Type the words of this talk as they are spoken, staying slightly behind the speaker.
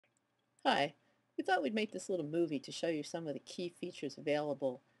Hi, we thought we'd make this little movie to show you some of the key features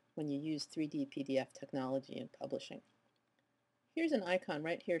available when you use 3D PDF technology in publishing. Here's an icon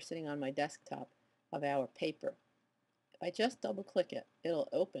right here sitting on my desktop of our paper. If I just double click it, it'll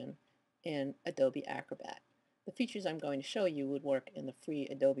open in Adobe Acrobat. The features I'm going to show you would work in the free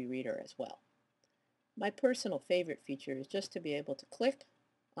Adobe Reader as well. My personal favorite feature is just to be able to click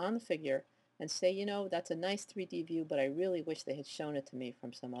on the figure and say, you know, that's a nice 3D view, but I really wish they had shown it to me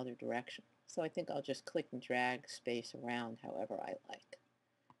from some other direction. So I think I'll just click and drag space around however I like.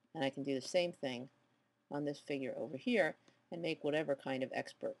 And I can do the same thing on this figure over here and make whatever kind of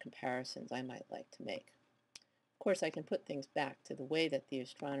expert comparisons I might like to make. Of course, I can put things back to the way that the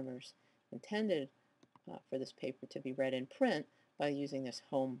astronomers intended for this paper to be read in print by using this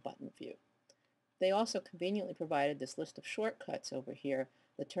Home button view. They also conveniently provided this list of shortcuts over here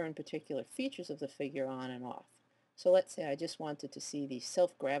that turn particular features of the figure on and off. So let's say I just wanted to see the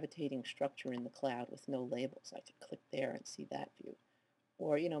self-gravitating structure in the cloud with no labels. I could click there and see that view.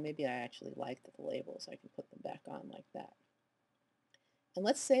 Or, you know, maybe I actually liked the labels. I can put them back on like that. And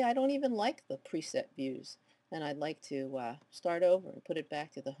let's say I don't even like the preset views, and I'd like to start over and put it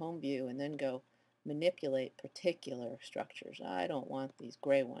back to the home view and then go manipulate particular structures. I don't want these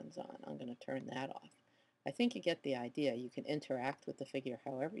gray ones on. I'm going to turn that off. I think you get the idea. You can interact with the figure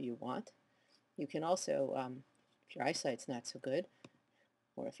however you want. You can also, if your eyesight's not so good,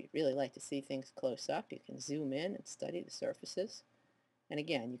 or if you'd really like to see things close up, you can zoom in and study the surfaces. And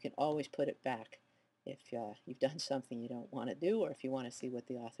again, you can always put it back if you've done something you don't want to do or if you want to see what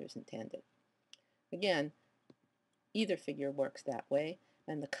the authors intended. Again, either figure works that way,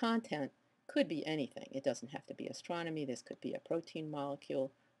 and the content could be anything. It doesn't have to be astronomy. This could be a protein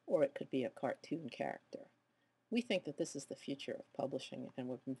molecule, or it could be a cartoon character. We think that this is the future of publishing, and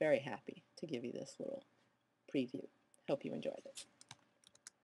we've been very happy to give you this little preview. Hope you enjoyed it.